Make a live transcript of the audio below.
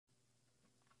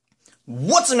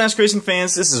What's up, NASCAR racing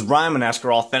fans? This is Ryan with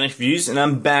NASCAR Authentic Views, and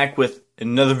I'm back with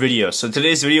another video. So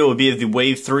today's video will be the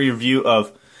Wave 3 review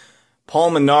of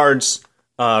Paul Menard's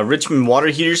Richmond water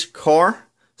heaters car.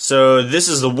 So this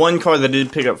is the one car that I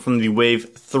did pick up from the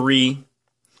Wave 3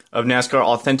 of NASCAR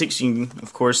Authentics. You can,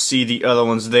 of course, see the other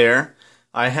ones there.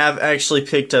 I have actually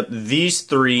picked up these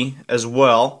three as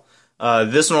well.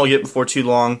 This one I'll get before too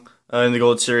long in the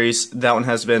Gold Series. That one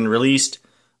has been released.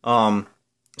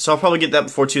 So I'll probably get that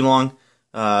before too long.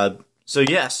 So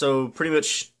yeah, so pretty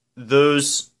much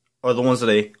those are the ones that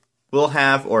I will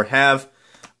have or have.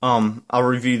 I'll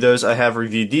review those. I have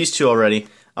reviewed these two already.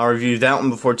 I'll review that one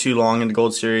before too long in the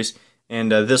Gold Series,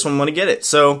 and this one when I get it.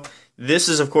 So this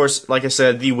is, of course, like I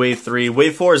said, the Wave 3.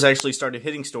 Wave 4 has actually started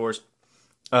hitting stores,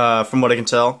 from what I can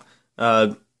tell.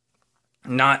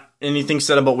 Not anything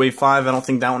said about Wave 5. I don't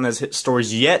think that one has hit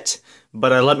stores yet,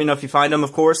 but let me know if you find them,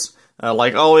 of course,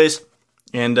 like always.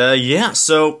 And yeah,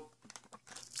 so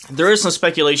there is some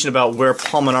speculation about where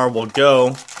Paul Menard will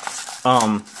go.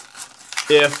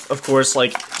 If, of course,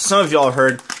 like some of y'all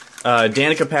heard,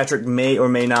 Danica Patrick may or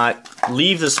may not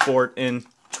leave the sport in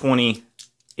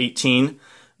 2018,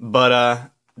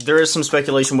 but there is some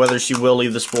speculation whether she will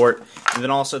leave the sport. And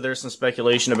then also there's some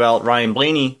speculation about Ryan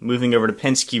Blaney moving over to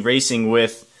Penske Racing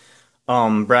with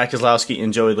Brad Keselowski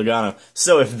and Joey Logano.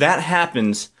 So if that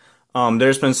happens,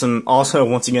 there's been some, also,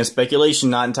 once again, speculation,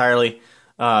 not entirely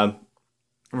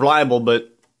reliable,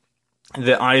 but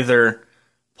that either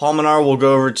Paul Menard will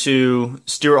go over to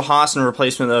Stewart Haas in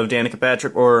replacement of Danica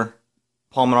Patrick, or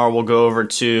Paul Menard will go over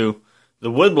to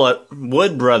the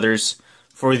Wood brothers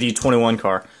for the 21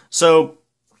 car. So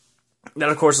that,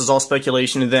 of course, is all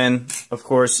speculation. And then, of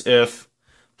course, if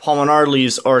Paul Menard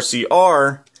leaves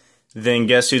RCR, then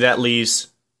guess who that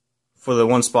leaves for the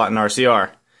one spot in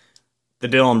RCR? The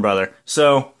Dillon brother.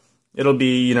 So it'll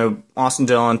be, you know, Austin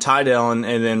Dillon, Ty Dillon,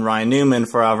 and then Ryan Newman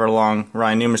for however long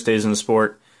Ryan Newman stays in the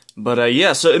sport. But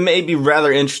yeah, so it may be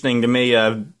rather interesting. It may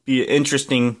be an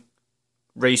interesting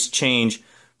race change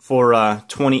for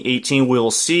 2018. We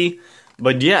will see.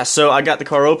 But yeah, so I got the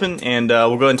car open, and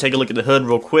we'll go ahead and take a look at the hood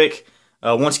real quick.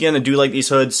 Once again, I do like these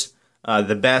hoods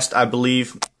the best, I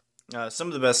believe. Some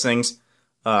of the best things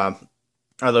are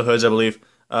the hoods, I believe.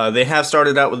 They have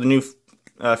started out with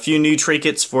a few new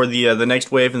trinkets for the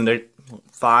next wave, and they're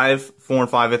 4 and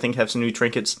 5, I think, have some new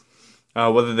trinkets.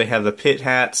 Whether they have the pit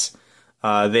hats,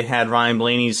 they had Ryan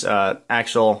Blaney's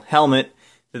actual helmet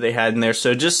that they had in there.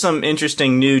 So just some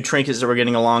interesting new trinkets that we're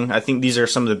getting along. I think these are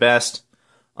some of the best.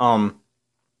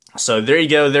 So there you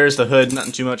go. There's the hood.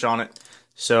 Nothing too much on it.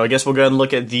 So I guess we'll go ahead and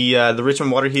look at the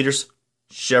Richmond Water Heaters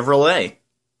Chevrolet.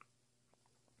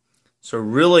 So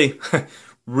really,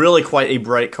 really quite a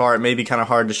bright car. It may be kind of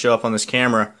hard to show up on this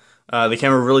camera. The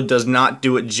camera really does not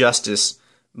do it justice.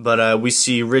 But we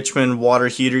see Richmond water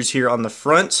heaters here on the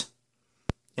front.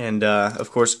 And,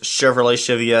 of course,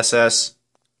 Chevy SS.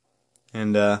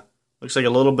 And looks like a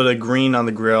little bit of green on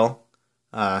the grill.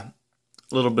 A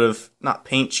little bit of, not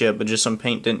paint chip, but just some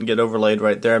paint didn't get overlaid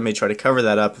right there. I may try to cover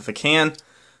that up if I can.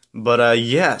 But,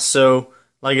 yeah, so,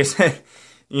 like I said,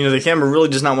 you know, the camera really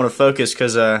does not want to focus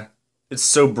because it's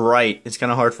so bright. It's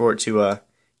kind of hard for it to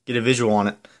get a visual on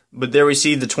it. But there we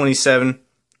see the 27.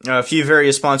 A few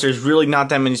various sponsors. Really not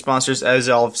that many sponsors, as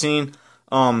y'all have seen.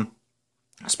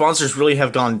 Sponsors really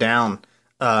have gone down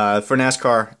for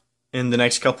NASCAR in the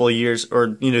next couple of years,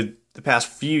 or, you know, the past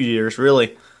few years,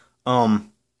 really.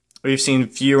 We've seen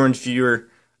fewer and fewer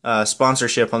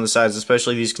sponsorship on the sides,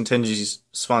 especially these contingency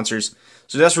sponsors.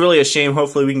 So that's really a shame.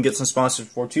 Hopefully we can get some sponsors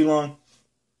before too long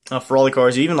for all the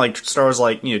cars. Even like stars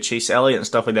like, you know, Chase Elliott and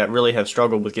stuff like that really have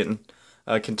struggled with getting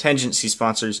contingency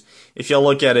sponsors. If y'all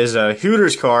look at his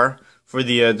Hooters car for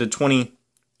the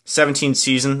 2017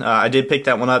 season, I did pick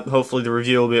that one up. Hopefully the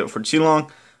review will be up for too long.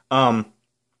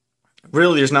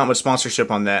 Really, there's not much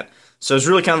sponsorship on that. So it's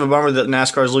really kind of a bummer that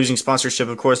NASCAR is losing sponsorship.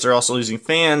 Of course, they're also losing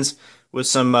fans with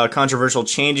some controversial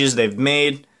changes they've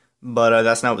made, but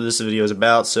that's not what this video is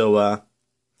about. So,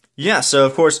 yeah, so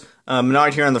of course,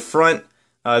 Menard here on the front.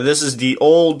 This is the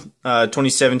old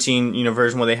 2017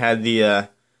 version where they had the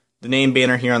name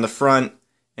banner here on the front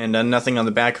and nothing on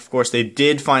the back. Of course, they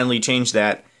did finally change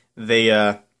that. They,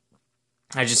 as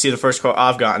you see, the first car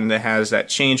I've gotten that has that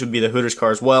change would be the Hooters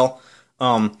car as well.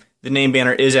 The name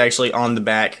banner is actually on the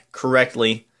back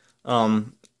correctly.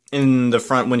 In the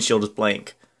front windshield is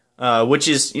blank, which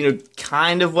is, you know,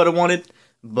 kind of what I wanted.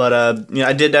 But, you know,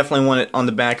 I did definitely want it on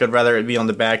the back. I'd rather it be on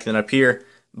the back than up here.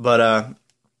 But,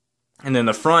 and then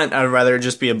the front, I'd rather it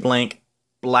just be a blank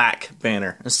black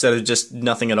banner instead of just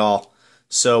nothing at all.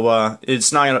 So,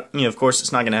 it's not gonna, you know, of course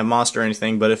it's not gonna have Monster or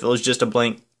anything, but if it was just a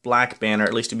blank black banner,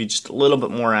 at least it'd be just a little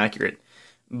bit more accurate.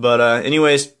 But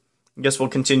anyways, I guess we'll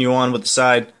continue on with the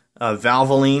side.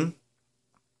 Valvoline.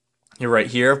 You're right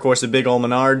here. Of course, the big old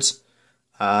Menards.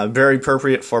 Very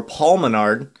appropriate for Paul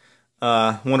Menard.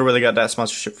 Wonder where they got that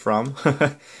sponsorship from.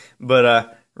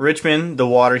 But Richmond, the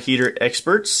water heater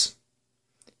experts.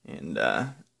 And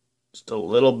just a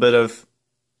little bit of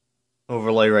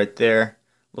overlay right there.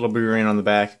 A little boomerang on the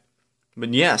back.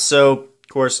 But yeah, so, of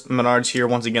course, Menard's here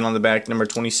once again on the back. Number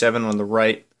 27 on the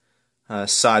right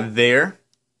side there.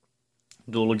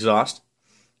 Dual exhaust.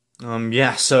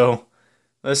 Yeah, so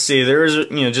let's see. There is,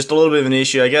 just a little bit of an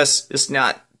issue. I guess it's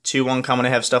not too uncommon to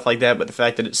have stuff like that, but the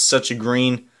fact that it's such a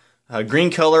green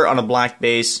color on a black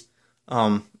base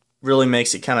really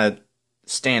makes it kind of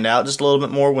stand out just a little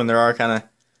bit more when there are kind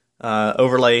of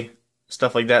overlay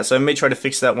stuff like that. So I may try to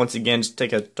fix that once again. Just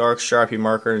take a dark Sharpie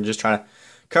marker and just try to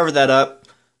cover that up.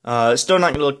 It's still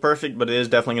not going to look perfect, but it is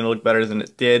definitely going to look better than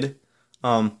it did.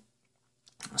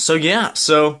 So yeah,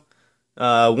 so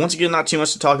once again, not too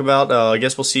much to talk about. I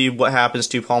guess we'll see what happens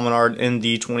to Paul Menard in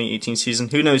the 2018 season.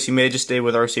 Who knows? He may just stay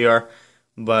with RCR,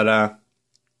 but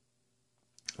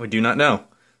we do not know.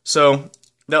 So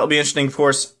that will be interesting. Of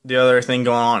course, the other thing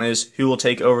going on is who will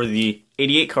take over the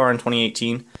 88 car in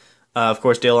 2018. Of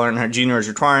course, Dale Earnhardt Jr. is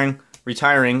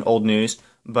retiring. Old news.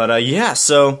 But yeah,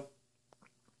 so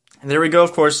there we go.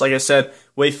 Of course, like I said,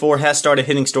 Wave 4 has started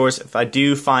hitting stores. If I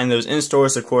do find those in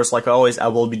stores, of course, like always, I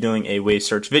will be doing a wave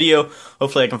search video.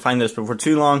 Hopefully I can find those before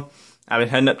too long. I've been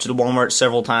heading up to the Walmart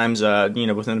several times,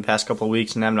 within the past couple of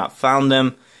weeks, and have not found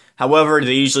them. However,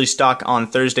 they usually stock on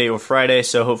Thursday or Friday,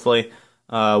 so hopefully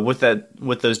with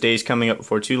those days coming up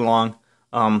before too long,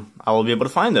 I will be able to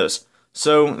find those.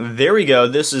 So there we go.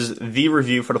 This is the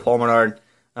review for the Paul Menard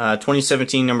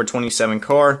 2017 number 27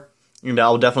 car. And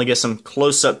I'll definitely get some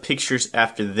close-up pictures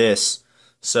after this.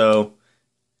 So,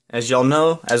 as y'all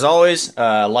know, as always,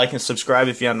 like and subscribe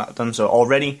if you have not done so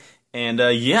already. And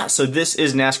yeah, so this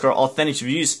is NASCAR Authentic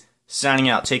Reviews signing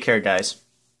out. Take care, guys.